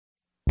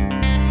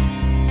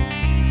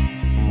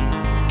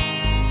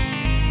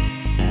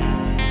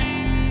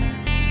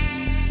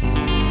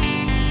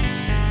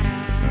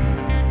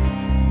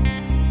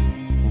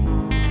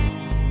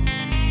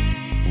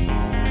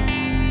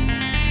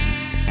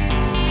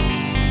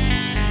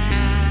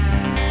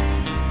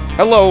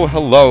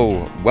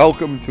Hello.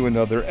 Welcome to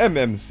another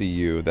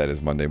MMCU. That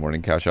is Monday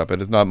Morning Cash Up.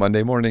 It is not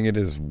Monday morning. It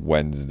is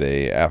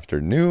Wednesday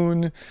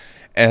afternoon.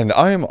 And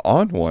I am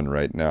on one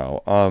right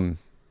now.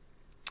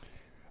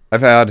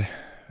 I've had,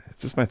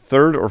 is this my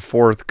third or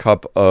fourth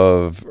cup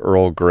of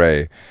Earl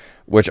Grey,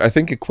 which I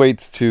think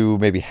equates to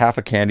maybe half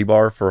a candy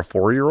bar for a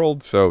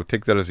 4-year-old. So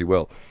take that as you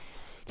will.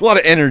 It's a lot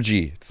of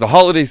energy. It's the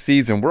holiday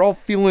season. We're all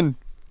feeling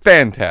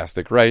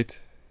fantastic, right?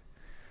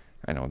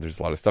 I know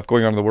there's a lot of stuff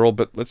going on in the world,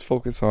 but let's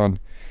focus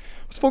on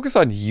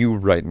you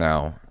right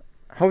now.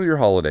 How are your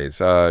holidays?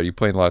 Are you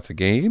playing lots of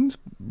games?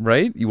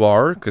 Right? You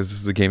are, because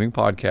this is a gaming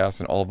podcast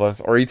and all of us.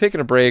 Or are you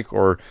taking a break,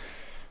 or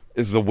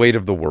is the weight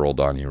of the world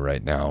on you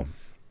right now?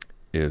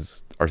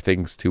 Are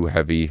things too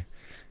heavy,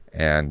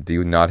 and do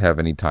you not have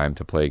any time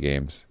to play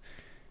games?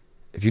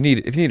 If you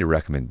need a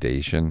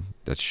recommendation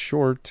that's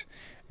short,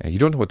 and you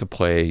don't know what to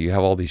play, you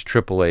have all these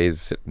AAAs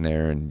sitting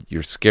there, and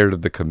you're scared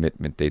of the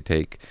commitment they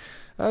take,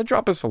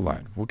 drop us a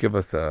line. We'll give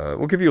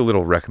you a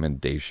little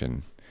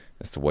recommendation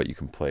as to what you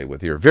can play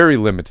with your very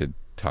limited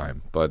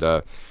time.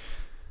 But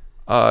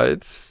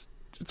it's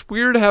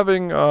weird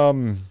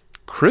having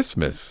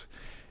Christmas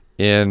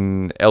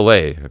in LA.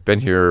 I've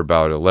been here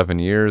about 11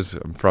 years.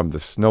 I'm from the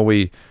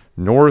snowy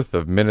north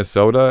of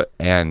Minnesota,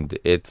 and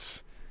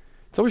it's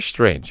always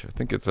strange. I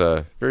think it's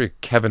a very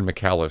Kevin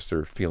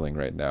McAllister feeling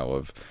right now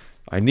of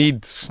I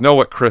need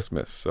snow at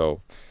Christmas.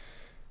 So,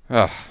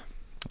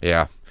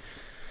 yeah.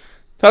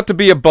 Not to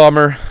be a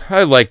bummer.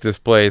 I like this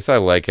place. I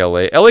like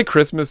LA. LA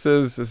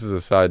Christmases, this is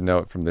a side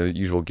note from the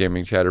usual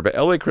gaming chatter, but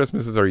LA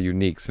Christmases are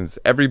unique since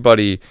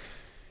everybody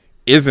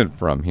isn't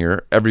from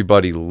here.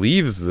 Everybody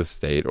leaves the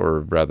state,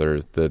 or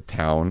rather the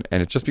town,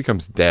 and it just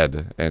becomes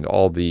dead. And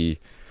all the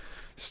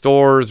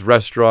stores,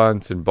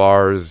 restaurants, and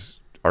bars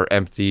are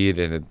emptied,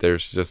 and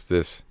there's just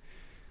this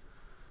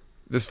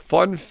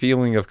fun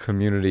feeling of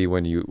community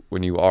when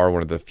you are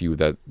one of the few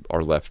that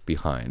are left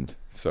behind.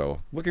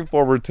 So looking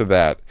forward to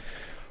that.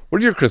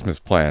 What are your Christmas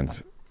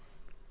plans?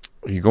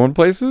 Are you going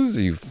places?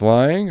 Are you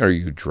flying? Are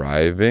you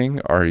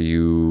driving? Are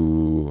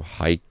you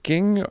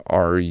hiking?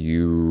 Are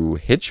you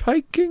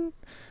hitchhiking?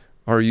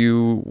 Are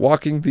you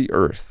walking the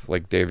earth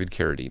like David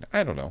Carradine?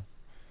 I don't know.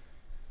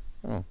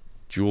 Oh,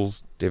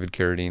 Jules, David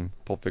Carradine,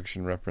 Pulp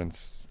Fiction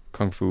reference,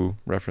 Kung Fu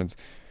reference.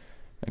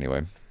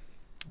 Anyway,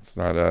 it's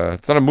not a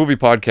movie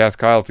podcast,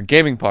 Kyle. It's a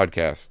gaming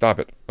podcast. Stop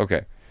it.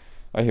 Okay,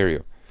 I hear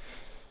you.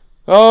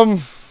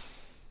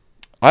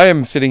 I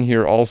am sitting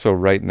here also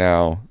right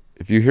now.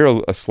 If you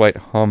hear a slight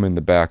hum in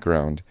the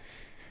background,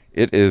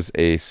 it is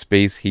a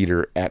space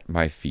heater at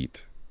my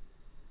feet.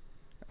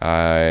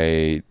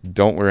 I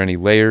don't wear any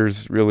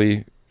layers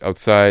really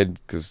outside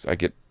because I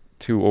get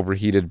too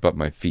overheated, but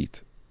my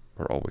feet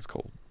are always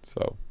cold.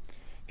 So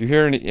if you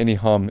hear any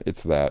hum,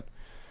 it's that.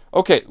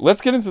 Okay,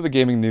 let's get into the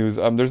gaming news.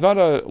 There's not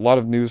a lot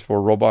of news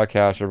for Robot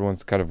Cash.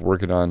 Everyone's kind of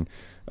working on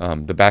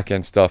the back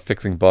end stuff,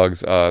 fixing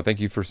bugs. Thank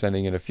you for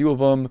sending in a few of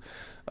them.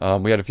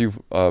 We had a few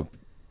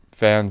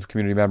fans,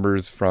 community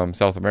members from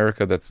South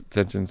America that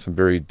sent in some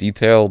very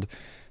detailed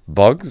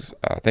bugs.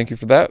 Thank you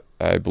for that.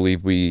 I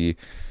believe we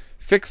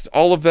fixed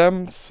all of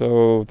them,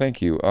 so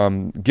thank you.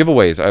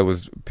 Giveaways. I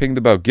was pinged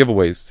about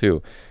giveaways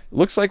too.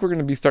 Looks like we're going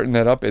to be starting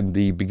that up in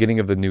the beginning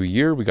of the new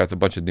year. We got a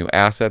bunch of new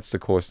assets to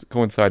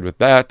coincide with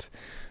that.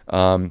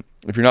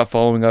 If you're not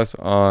following us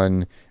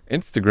on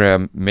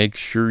Instagram, make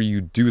sure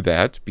you do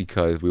that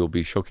because we will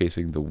be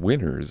showcasing the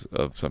winners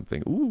of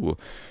something. Ooh,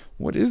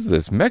 what is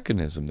this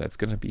mechanism that's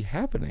going to be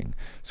happening?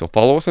 So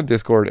follow us on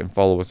Discord and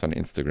follow us on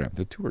Instagram.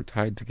 The two are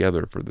tied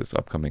together for this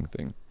upcoming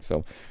thing.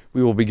 So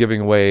we will be giving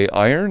away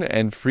iron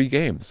and free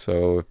games.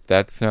 So if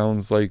that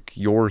sounds like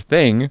your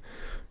thing,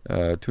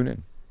 tune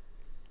in.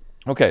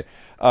 Okay,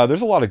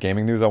 there's a lot of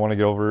gaming news I want to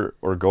get over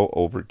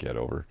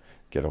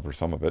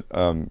some of it.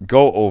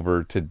 Go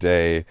over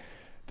today.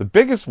 The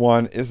biggest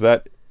one is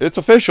that it's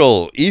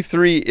official.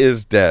 E3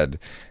 is dead.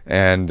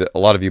 And a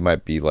lot of you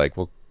might be like,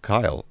 well,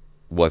 Kyle,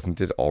 wasn't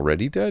it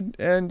already dead?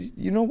 And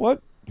you know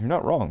what? You're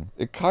not wrong.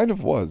 It kind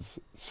of was.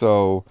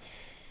 So,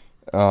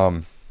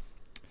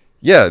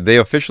 yeah, they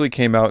officially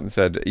came out and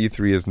said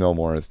E3 is no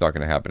more. It's not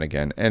going to happen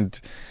again. And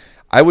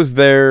I was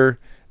there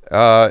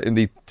in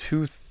the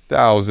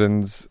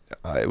 2000s.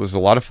 It was a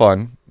lot of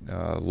fun.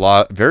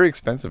 Very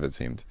expensive, it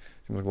seemed.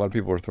 Seems like a lot of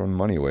people were throwing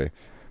money away.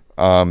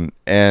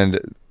 And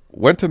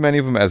went to many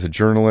of them as a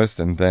journalist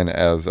and then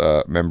as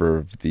a member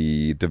of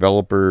the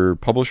developer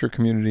publisher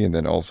community and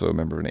then also a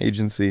member of an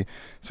agency.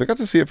 So I got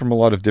to see it from a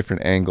lot of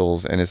different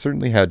angles, and it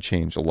certainly had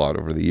changed a lot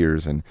over the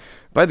years. And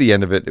by the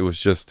end of it, it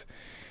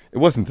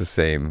wasn't the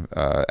same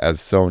as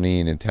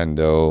Sony,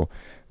 Nintendo,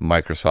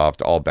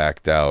 Microsoft all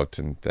backed out,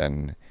 and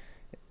then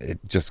it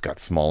just got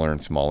smaller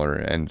and smaller.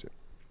 And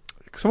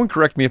someone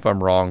correct me if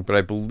I'm wrong, but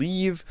I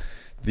believe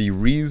the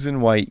reason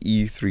why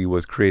E3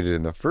 was created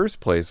in the first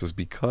place was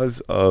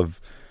because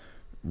of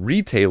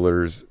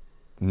retailers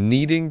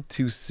needing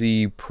to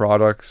see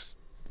products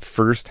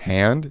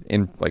firsthand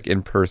in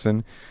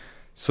person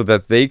so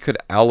that they could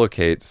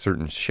allocate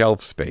certain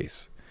shelf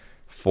space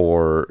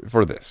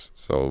for this.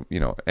 So,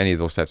 any of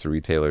those types of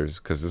retailers,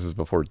 because this is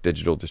before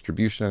digital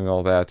distribution and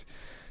all that.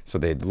 So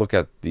they'd look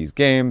at these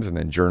games, and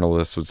then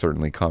journalists would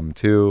certainly come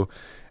too.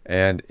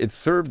 And it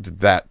served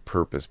that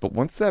purpose. But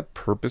once that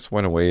purpose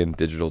went away and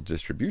digital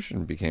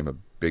distribution became a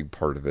big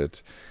part of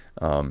it,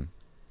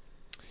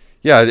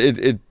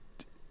 it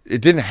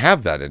didn't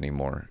have that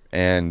anymore.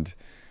 And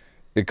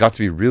it got to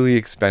be really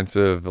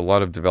expensive. A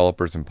lot of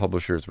developers and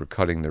publishers were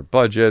cutting their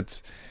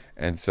budgets.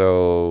 And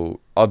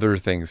so other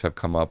things have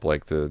come up,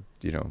 like I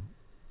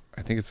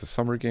think it's the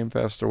Summer Game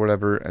Fest or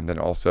whatever. And then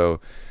also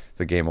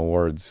the Game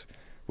Awards,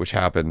 which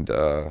happened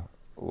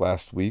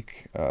last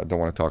week. Don't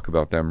want to talk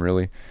about them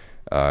really.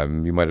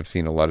 You might have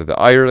seen a lot of the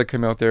ire that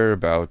came out there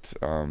about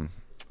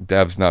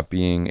devs not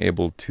being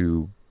able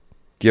to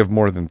give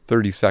more than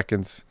 30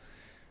 seconds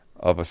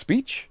of a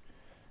speech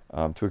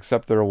to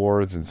accept their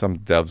awards, and some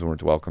devs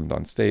weren't welcomed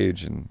on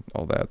stage and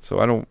all that. So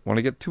I don't want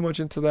to get too much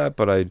into that,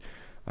 but I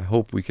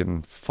hope we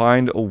can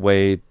find a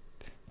way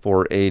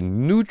for a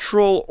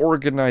neutral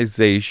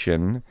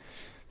organization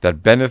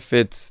that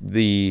benefits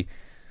the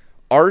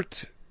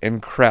art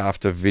and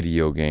craft of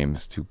video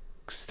games to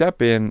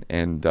step in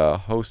and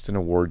host an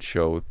award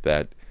show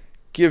that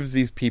gives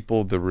these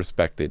people the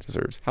respect they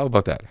deserve. How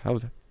about that?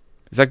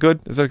 Is that good?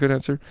 Is that a good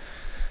answer?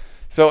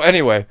 So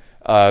anyway,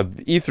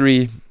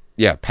 E3,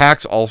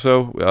 PAX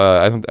also.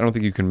 I don't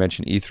think you can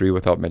mention E3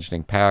 without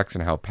mentioning PAX,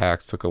 and how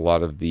PAX took a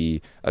lot of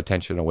the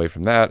attention away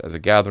from that as a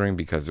gathering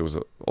because it was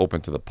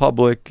open to the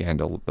public, and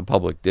the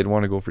public did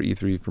want to go for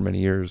E3 for many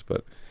years,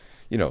 but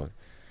it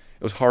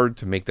was hard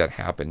to make that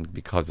happen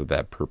because of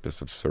that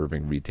purpose of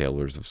serving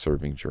retailers, of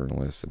serving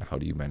journalists, and how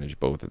do you manage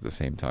both at the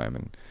same time.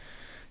 And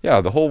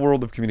the whole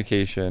world of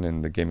communication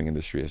and the gaming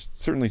industry has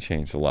certainly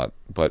changed a lot.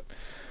 But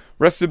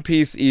rest in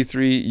peace,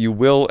 E3. You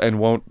will and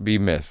won't be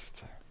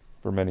missed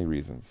for many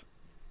reasons.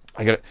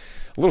 I got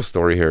a little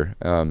story here.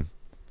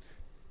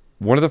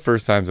 One of the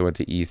first times I went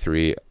to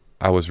E3,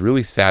 I was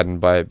really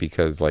saddened by it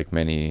because, like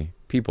many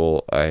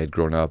people, I had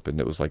grown up and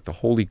it was like the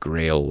holy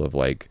grail of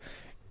like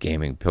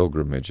gaming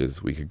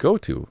pilgrimages we could go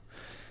to.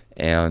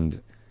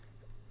 And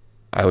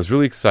I was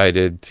really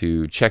excited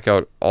to check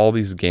out all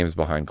these games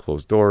behind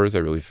closed doors. I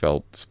really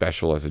felt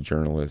special as a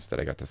journalist that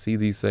I got to see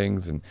these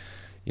things, and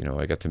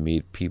I got to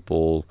meet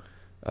people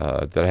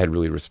that I had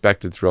really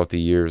respected throughout the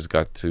years,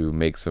 got to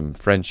make some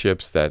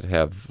friendships that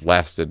have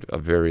lasted a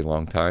very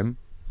long time.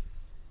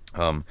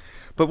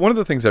 But one of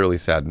the things that really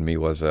saddened me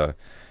was there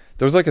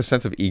was like a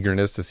sense of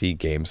eagerness to see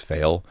games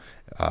fail.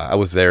 I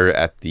was there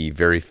at the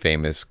very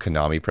famous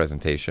Konami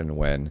presentation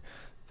when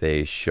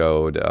they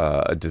showed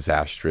a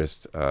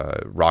disastrous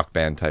rock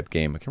band type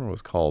game. I can't remember what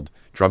it was called.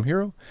 Drum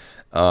Hero?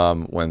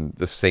 When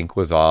the sync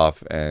was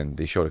off, and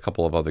they showed a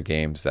couple of other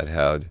games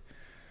that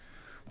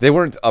they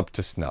weren't up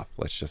to snuff,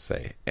 let's just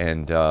say.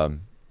 And a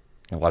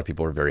lot of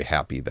people were very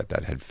happy that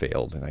had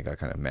failed, and I got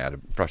kind of mad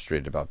and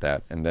frustrated about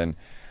that. And then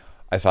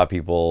I saw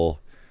people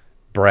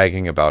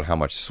bragging about how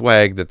much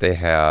swag that they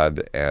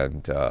had,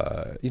 and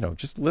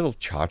just little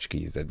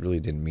tchotchkes that really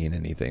didn't mean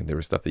anything. There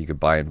was stuff that you could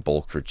buy in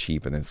bulk for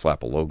cheap and then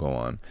slap a logo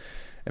on,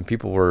 and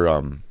people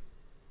were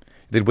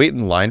they'd wait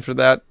in line for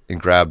that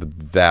and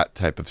grab that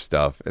type of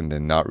stuff and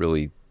then not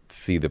really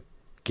see the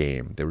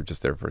game. They were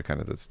just there for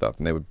kind of the stuff,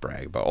 and they would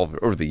brag about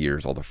over the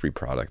years all the free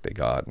product they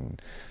got and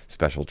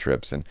special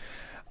trips. And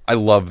I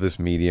love this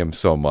medium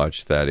so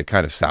much that it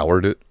kind of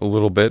soured it a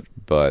little bit,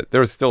 but there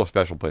was still a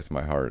special place in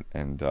my heart.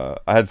 And I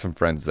had some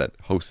friends that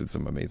hosted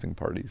some amazing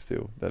parties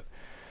too, that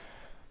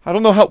I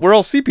don't know where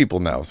I'll see people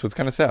now, so it's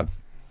kind of sad.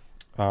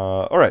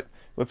 All right,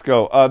 let's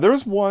go. There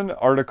was one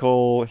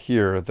article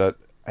here that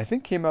I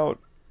think came out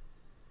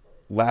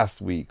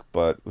last week,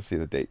 but let's see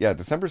the date. Yeah,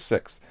 December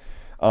 6th.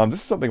 This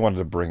is something I wanted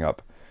to bring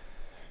up.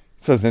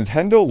 It says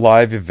Nintendo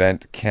Live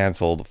event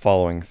canceled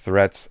following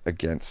threats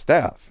against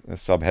staff. The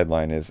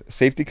subheadline is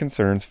Safety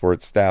concerns for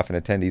its staff and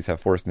attendees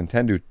have forced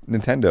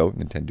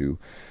Nintendo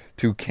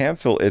to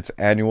cancel its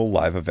annual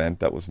live event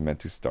that was meant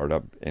to start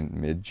up in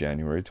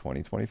mid-January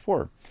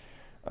 2024.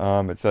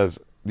 It says,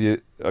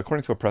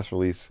 according to a press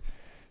release,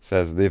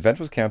 says the event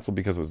was canceled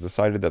because it was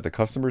decided that the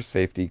customer's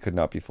safety could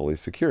not be fully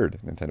secured,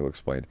 Nintendo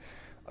explained.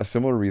 A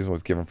similar reason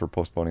was given for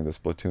postponing the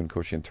Splatoon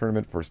Koshien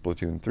tournament for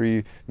Splatoon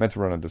 3, meant to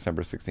run on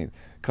December 16th.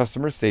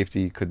 Customer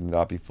safety could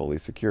not be fully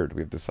secured.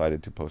 We have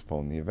decided to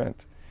postpone the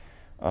event.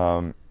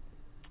 I'm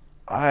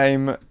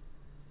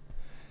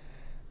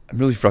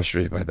really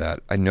frustrated by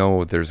that. I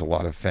know there's a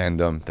lot of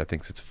fandom that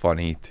thinks it's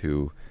funny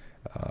to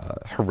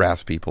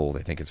harass people.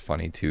 They think it's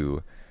funny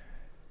to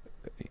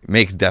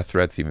make death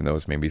threats, even though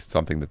it's maybe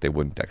something that they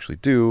wouldn't actually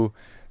do.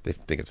 They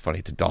think it's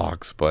funny to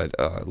dox, but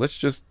let's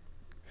just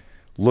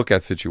look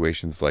at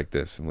situations like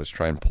this and let's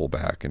try and pull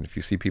back. And if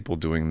you see people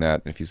doing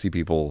that, and if you see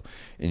people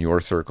in your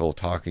circle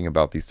talking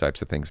about these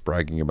types of things,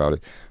 bragging about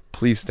it,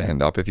 please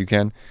stand up if you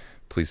can.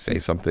 Please say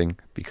something,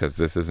 because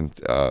this isn't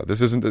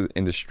the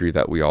industry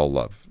that we all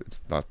love.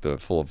 It's not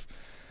full of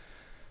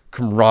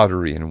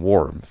camaraderie and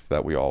warmth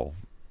that we all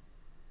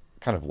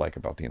kind of like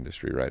about the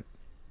industry, right?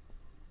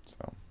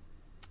 So,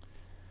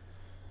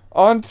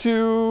 On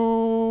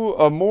to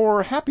a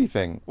more happy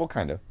thing. Well,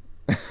 kind of.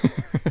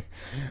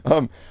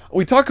 um,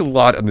 we talk a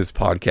lot on this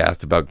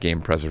podcast about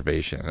game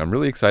preservation, and I'm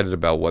really excited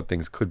about what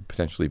things could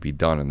potentially be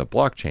done in the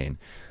blockchain.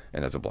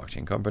 And as a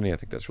blockchain company, I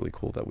think that's really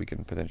cool that we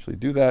can potentially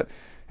do that.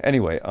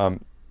 Anyway,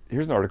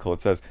 here's an article.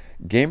 It says,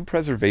 Game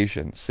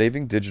Preservation,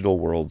 Saving Digital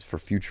Worlds for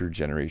Future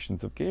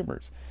Generations of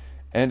Gamers.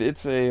 And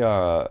it's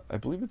I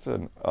believe it's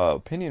an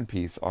opinion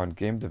piece on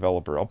Game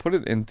Developer. I'll put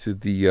it into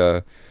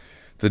the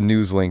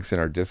news links in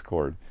our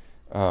Discord.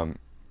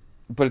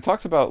 But it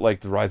talks about like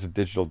the rise of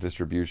digital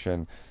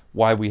distribution,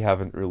 why we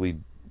haven't really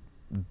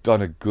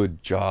done a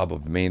good job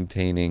of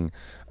maintaining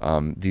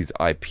these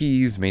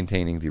IPs,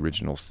 maintaining the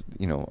original,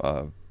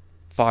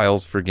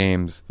 files for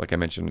games. Like I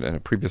mentioned in a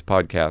previous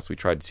podcast, we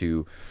tried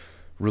to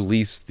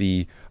release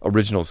the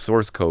original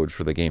source code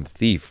for the game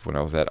Thief when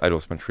I was at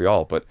Eidos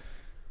Montreal, but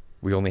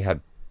we only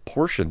had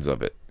portions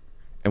of it,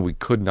 and we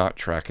could not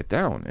track it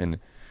down. And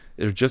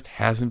there just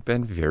hasn't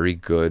been very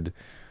good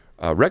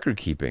record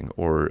keeping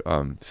or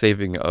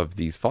saving of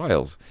these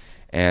files.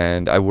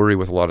 And I worry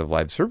with a lot of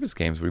live service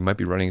games, we might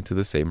be running into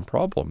the same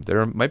problem.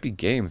 There might be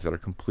games that are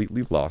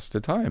completely lost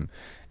to time.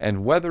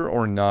 And whether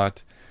or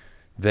not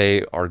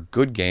they are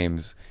good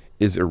games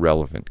is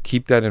irrelevant.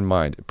 Keep that in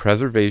mind.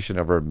 Preservation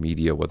of our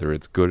media, whether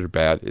it's good or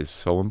bad, is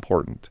so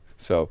important.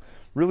 So,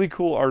 really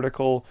cool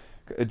article.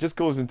 It just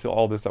goes into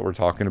all this that we're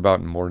talking about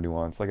in more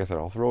nuance. Like I said,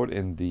 I'll throw it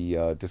in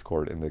the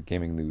Discord, in the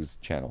gaming news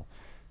channel.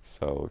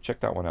 So, check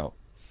that one out.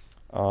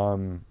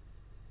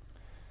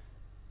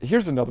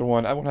 Here's another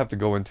one. I won't have to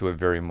go into it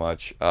very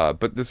much,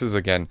 but this is,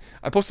 again,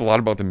 I post a lot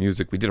about the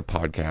music. We did a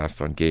podcast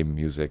on game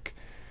music.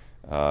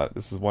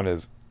 This one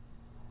is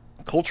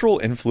cultural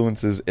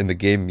influences in the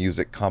game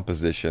music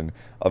composition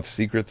of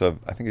Secrets of,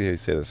 I think they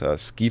say this,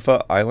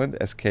 Skifa Island,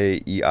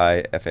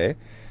 Skeifa.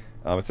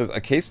 It says, a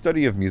case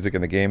study of music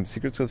in the game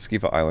Secrets of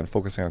Skifa Island,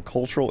 focusing on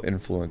cultural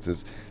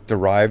influences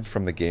derived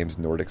from the game's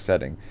Nordic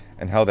setting,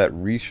 and how that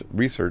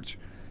research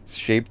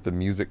shaped the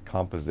music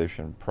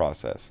composition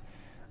process.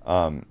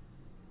 I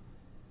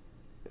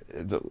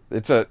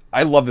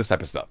love this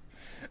type of stuff.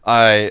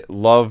 I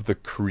love the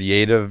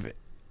creative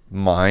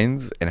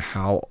minds and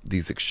how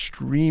these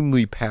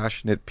extremely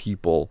passionate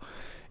people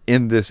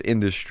in this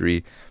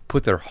industry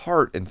put their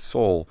heart and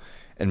soul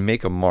and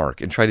make a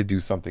mark and try to do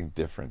something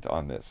different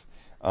on this.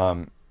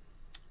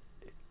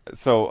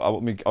 So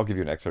I'll give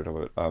you an excerpt of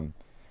it.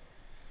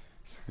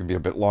 It's going to be a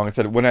bit long. It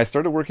said, when I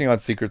started working on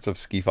Secrets of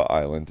Skifa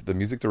Island, the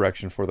music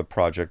direction for the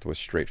project was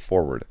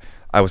straightforward.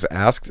 I was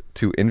asked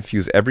to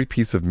infuse every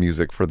piece of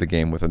music for the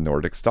game with a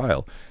Nordic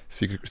style.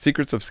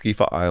 Secrets of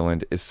Skifa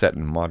Island is set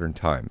in modern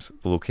times.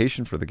 The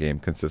location for the game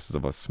consists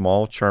of a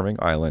small, charming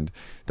island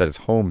that is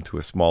home to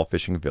a small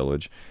fishing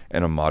village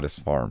and a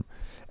modest farm.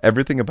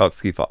 Everything about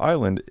Skifa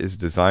Island is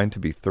designed to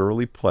be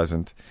thoroughly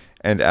pleasant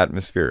and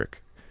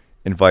atmospheric,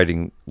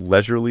 inviting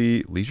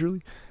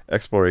leisurely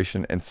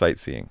exploration and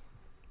sightseeing.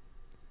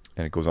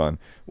 And it goes on.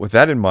 With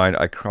that in mind,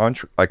 I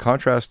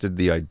contrasted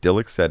the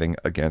idyllic setting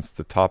against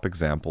the top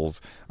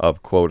examples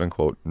of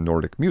quote-unquote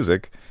Nordic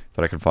music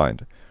that I could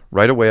find.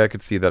 Right away, I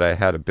could see that I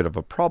had a bit of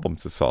a problem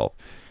to solve.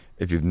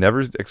 If you've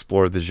never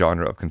explored the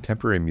genre of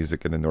contemporary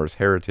music in the Norse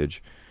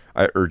heritage,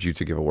 I urge you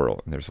to give a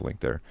whirl. And there's a link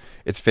there.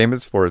 It's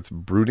famous for its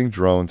brooding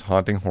drones,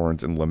 haunting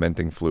horns, and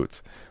lamenting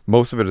flutes.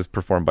 Most of it is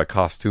performed by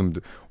costumed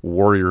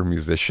warrior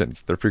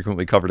musicians. They're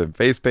frequently covered in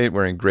face paint,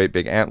 wearing great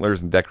big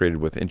antlers, and decorated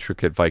with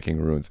intricate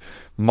Viking runes.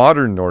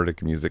 Modern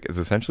Nordic music is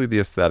essentially the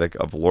aesthetic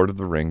of Lord of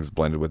the Rings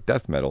blended with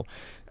death metal.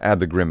 Add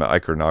the grim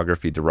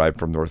iconography derived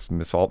from Norse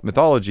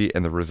mythology,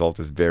 and the result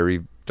is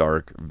very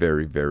dark,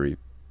 very, very,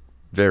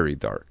 very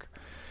dark.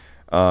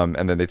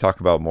 And then they talk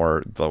about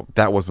more,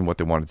 that wasn't what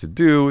they wanted to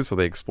do, so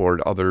they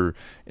explored other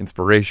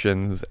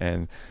inspirations,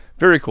 and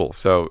very cool.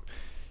 So,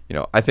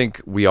 I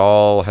think we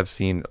all have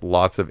seen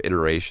lots of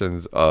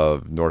iterations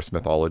of Norse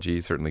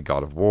mythology, certainly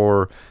God of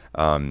War,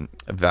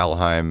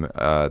 Valheim,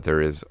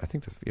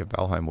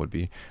 Valheim would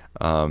be,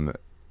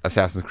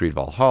 Assassin's Creed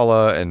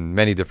Valhalla, and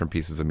many different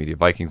pieces of media,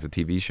 Vikings, a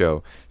TV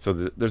show. So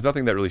there's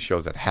nothing that really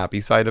shows that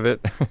happy side of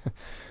it.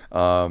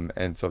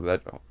 And so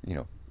that,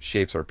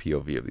 shapes our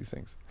POV of these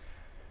things.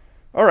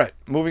 All right,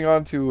 moving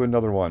on to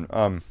another one.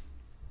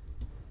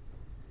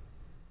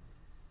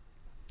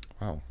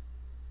 Wow.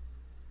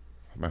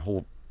 My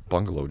whole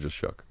bungalow just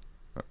shook.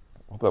 I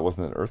hope that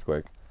wasn't an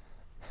earthquake.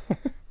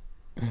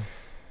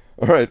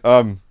 All right,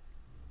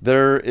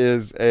 there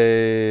is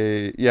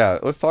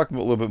let's talk a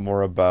little bit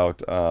more about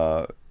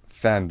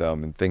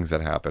fandom and things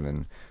that happen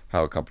and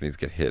how companies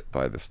get hit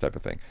by this type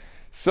of thing.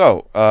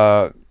 So,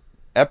 not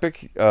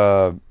Epic.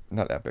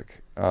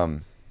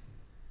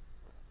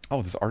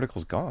 This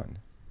article's gone.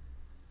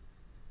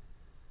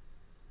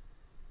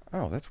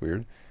 Oh, that's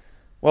weird.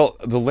 Well,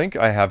 the link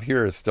I have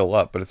here is still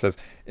up, but it says,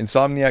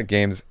 Insomniac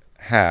Games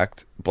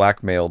hacked,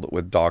 blackmailed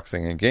with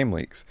doxing and game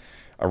leaks.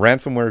 A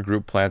ransomware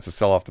group plans to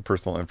sell off the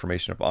personal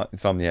information of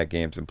Insomniac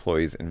Games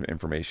employees and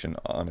information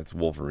on its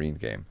Wolverine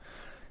game.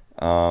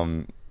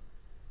 Let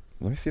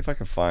me see if I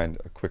can find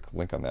a quick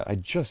link on that. I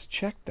just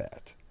checked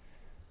that.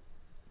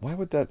 Why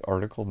would that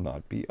article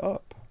not be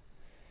up?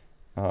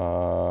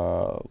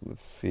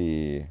 Let's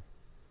see.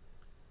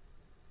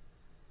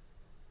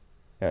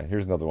 Yeah,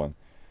 here's another one.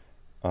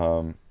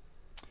 Um,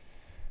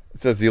 it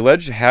says the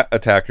alleged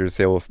attackers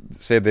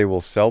say they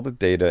will sell the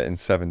data in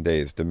 7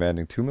 days,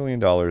 demanding $2 million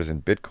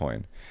in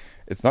Bitcoin.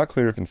 It's not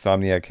clear if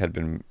Insomniac had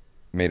been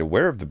made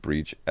aware of the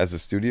breach, as the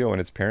studio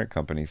and its parent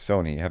company,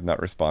 Sony, have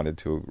not responded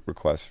to a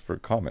request for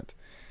comment.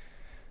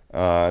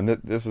 And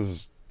this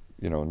is,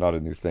 not a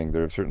new thing.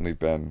 There have certainly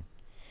been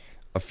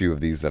a few of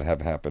these that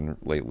have happened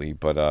lately,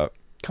 but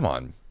come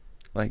on.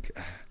 Like,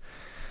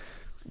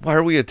 why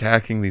are we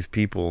attacking these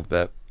people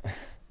that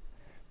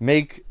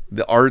make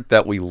the art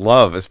that we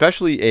love,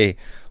 especially a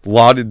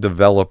lauded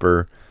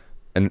developer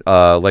and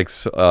like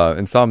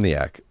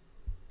Insomniac?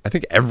 I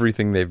think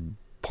everything they've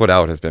put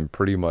out has been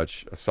pretty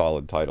much a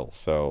solid title.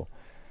 So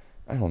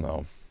I don't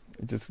know.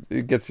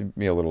 It gets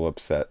me a little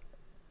upset.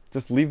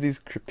 Just leave these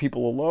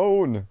people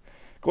alone.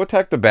 Go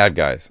attack the bad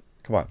guys.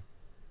 Come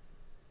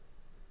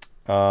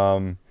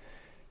on.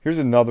 Here's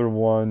another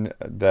one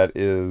that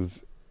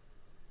is.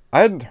 I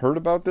hadn't heard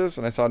about this,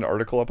 and I saw an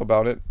article up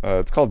about it.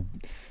 It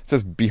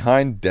says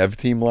Behind Dev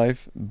Team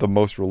Life, the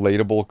most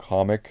relatable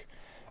comic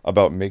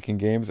about making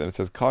games. And it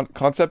says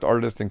concept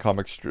artist and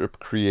comic strip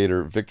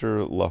creator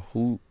Victor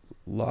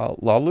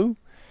Lalu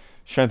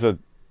shines a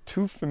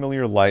too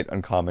familiar light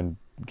on common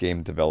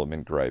game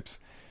development gripes.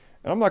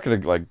 And I'm not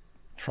going to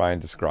try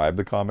and describe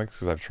the comics,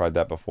 because I've tried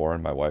that before,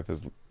 and my wife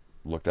has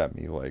looked at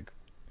me like,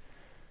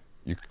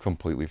 you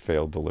completely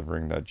failed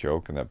delivering that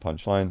joke and that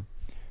punchline.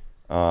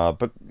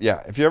 But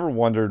yeah, if you ever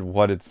wondered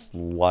what it's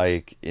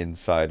like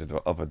inside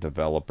of a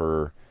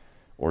developer,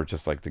 or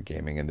just like the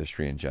gaming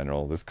industry in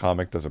general, this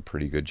comic does a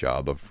pretty good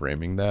job of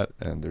framing that.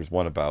 And there's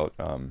one about,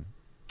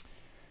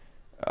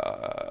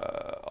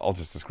 I'll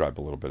just describe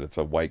a little bit. It's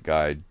a white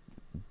guy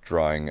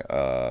drawing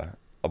a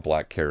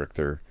black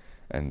character,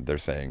 and they're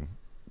saying,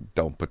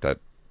 don't put that,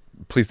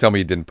 please tell me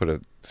you didn't put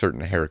a certain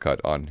haircut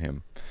on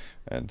him.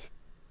 And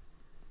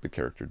the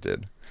character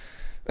did.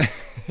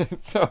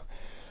 So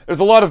there's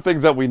a lot of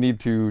things that we need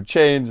to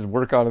change and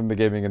work on in the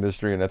gaming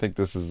industry, and I think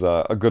this is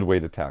a good way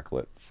to tackle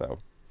it. So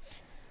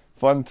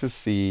fun to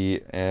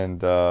see.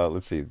 And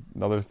let's see,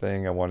 another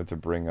thing I wanted to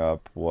bring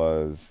up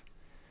was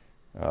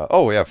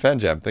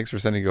FanJam. Thanks for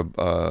sending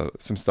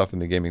some stuff in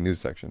the gaming news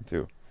section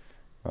too.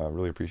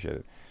 Really appreciate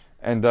it.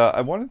 And I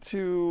wanted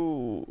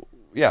to,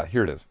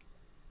 here it is.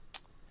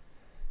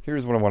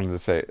 Here's what I wanted to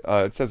say.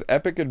 It says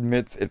Epic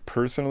admits it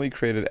personally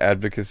created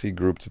advocacy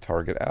group to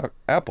target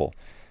Apple.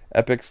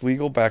 Epic's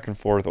legal back and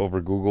forth over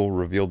Google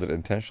revealed it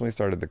intentionally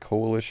started the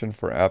Coalition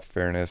for App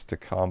Fairness to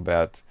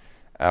combat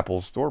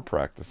Apple's store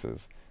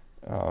practices.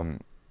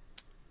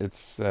 It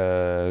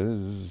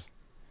says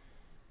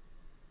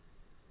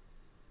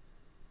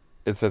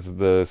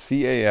the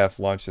CAF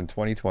launched in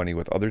 2020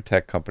 with other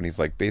tech companies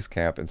like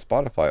Basecamp and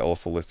Spotify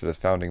also listed as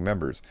founding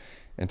members.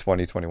 In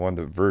 2021,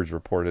 The Verge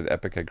reported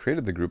Epic had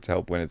created the group to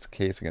help win its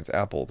case against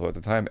Apple, though at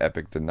the time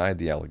Epic denied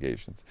the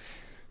allegations.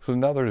 So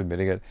now they're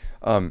admitting it.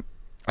 I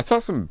saw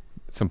some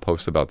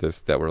posts about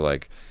this that were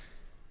like,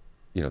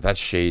 that's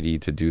shady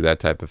to do that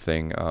type of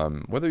thing.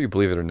 Whether you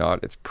believe it or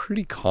not, it's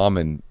pretty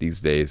common these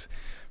days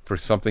for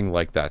something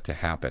like that to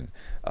happen.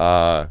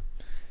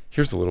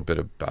 Here's a little bit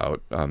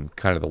about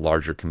kind of the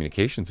larger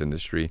communications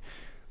industry.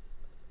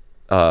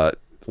 A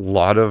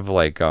lot of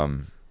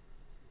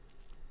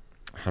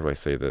how do I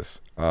say this?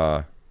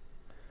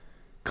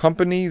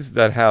 Companies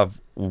that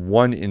have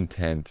one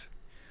intent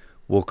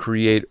will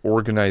create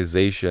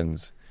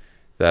organizations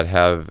that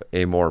have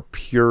a more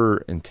pure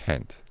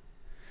intent.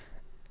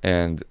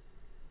 And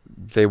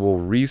they will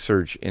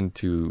research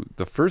into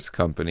the first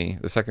company.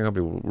 The second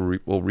company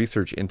will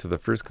research into the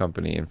first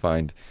company and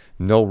find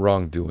no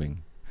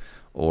wrongdoing.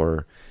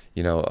 Or,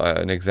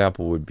 an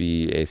example would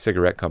be a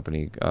cigarette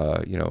company,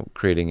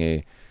 creating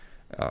a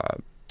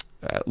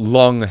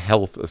lung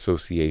health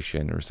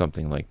association or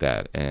something like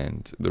that,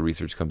 and the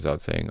research comes out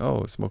saying,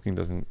 smoking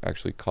doesn't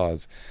actually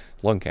cause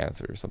lung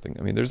cancer or something.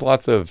 I mean, there's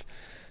lots of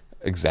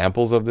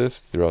examples of this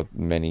throughout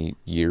many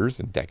years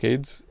and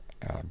decades,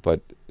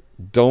 but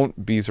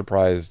don't be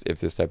surprised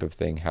if this type of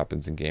thing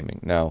happens in gaming.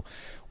 Now,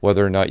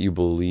 whether or not you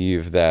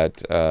believe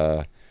that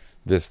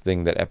this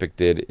thing that Epic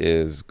did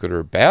is good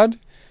or bad,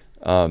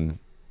 I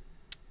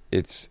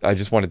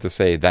just wanted to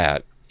say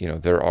that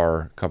there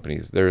are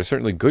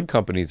certainly good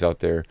companies out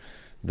there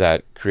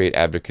that create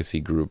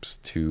advocacy groups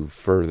to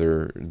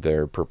further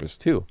their purpose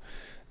too.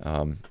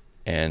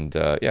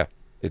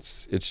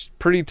 It's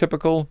pretty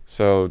typical.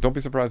 So don't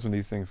be surprised when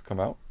these things come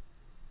out.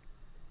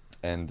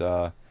 And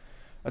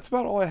that's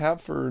about all I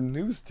have for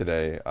news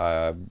today.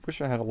 I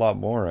wish I had a lot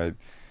more.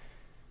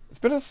 It's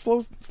been a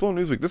slow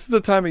news week. This is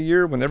the time of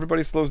year when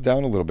everybody slows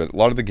down a little bit. A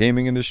lot of the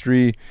gaming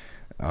industry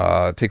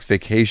takes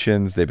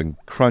vacations. They've been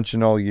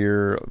crunching all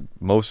year.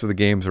 Most of the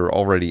games are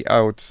already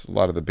out. A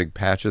lot of the big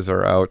patches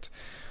are out.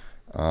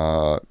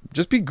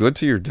 Just be good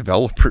to your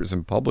developers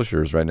and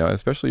publishers right now,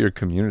 especially your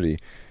community.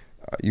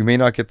 You may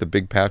not get the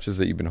big patches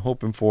that you've been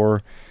hoping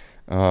for,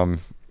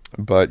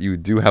 but you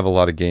do have a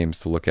lot of games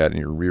to look at in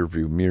your rear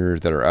view mirror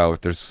that are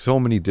out. There's so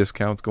many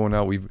discounts going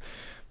out.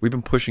 we've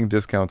been pushing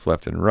discounts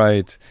left and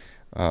right.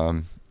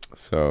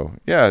 So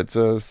yeah, it's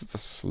a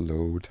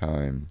slow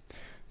time,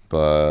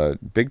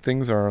 but big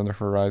things are on the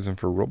horizon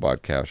for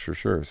Robot Cash for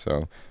sure.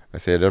 So I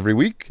say it every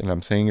week, and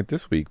I'm saying it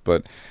this week,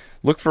 but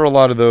look for a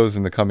lot of those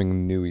in the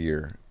coming new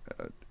year.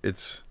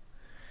 It's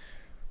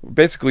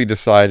basically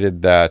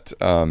decided that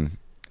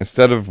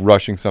instead of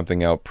rushing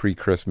something out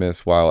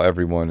pre-Christmas while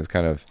everyone is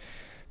kind of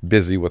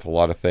busy with a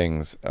lot of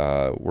things,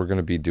 we're going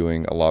to be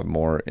doing a lot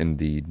more in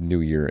the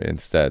new year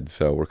instead.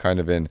 So we're kind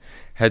of in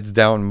heads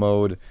down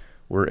mode.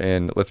 We're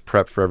in let's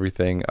prep for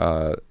everything.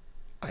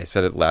 I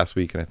said it last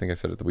week, and I think I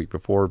said it the week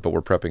before, but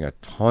we're prepping a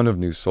ton of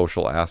new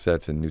social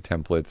assets and new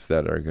templates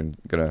that are going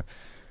to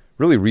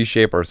really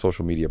reshape our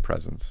social media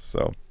presence.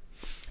 So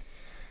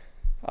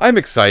I'm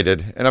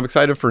excited, and I'm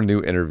excited for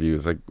new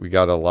interviews. Like, we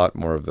got a lot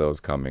more of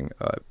those coming.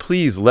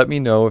 Please let me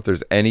know if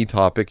there's any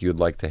topic you'd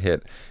like to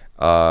hit.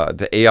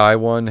 The AI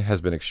one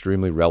has been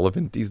extremely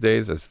relevant these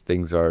days, as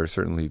things are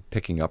certainly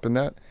picking up in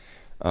that.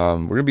 We're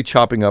going to be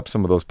chopping up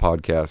some of those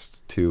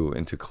podcasts too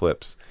into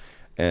clips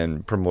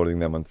and promoting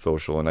them on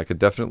social. And I could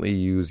definitely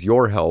use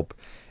your help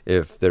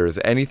if there's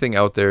anything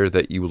out there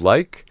that you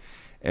like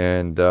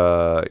and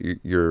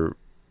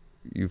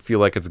you feel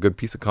like it's a good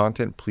piece of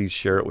content. Please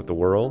share it with the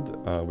world.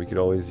 We could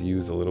always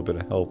use a little bit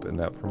of help in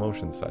that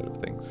promotion side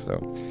of things. So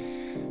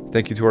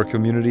thank you to our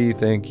community.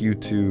 Thank you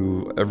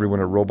to everyone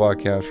at Robot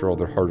Cash for all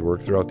their hard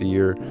work throughout the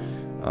year.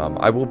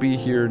 I will be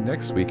here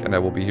next week, and I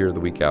will be here the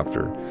week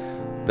after.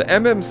 The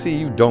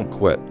MMCU don't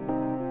quit.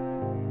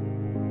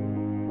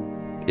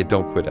 It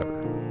don't quit ever.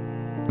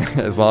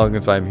 As long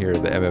as I'm here,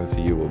 the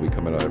MMCU will be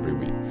coming out every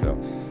week. So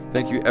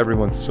thank you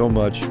everyone so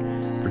much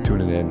for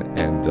tuning in,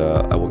 and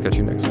I will catch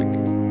you next week.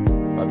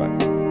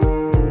 Bye-bye.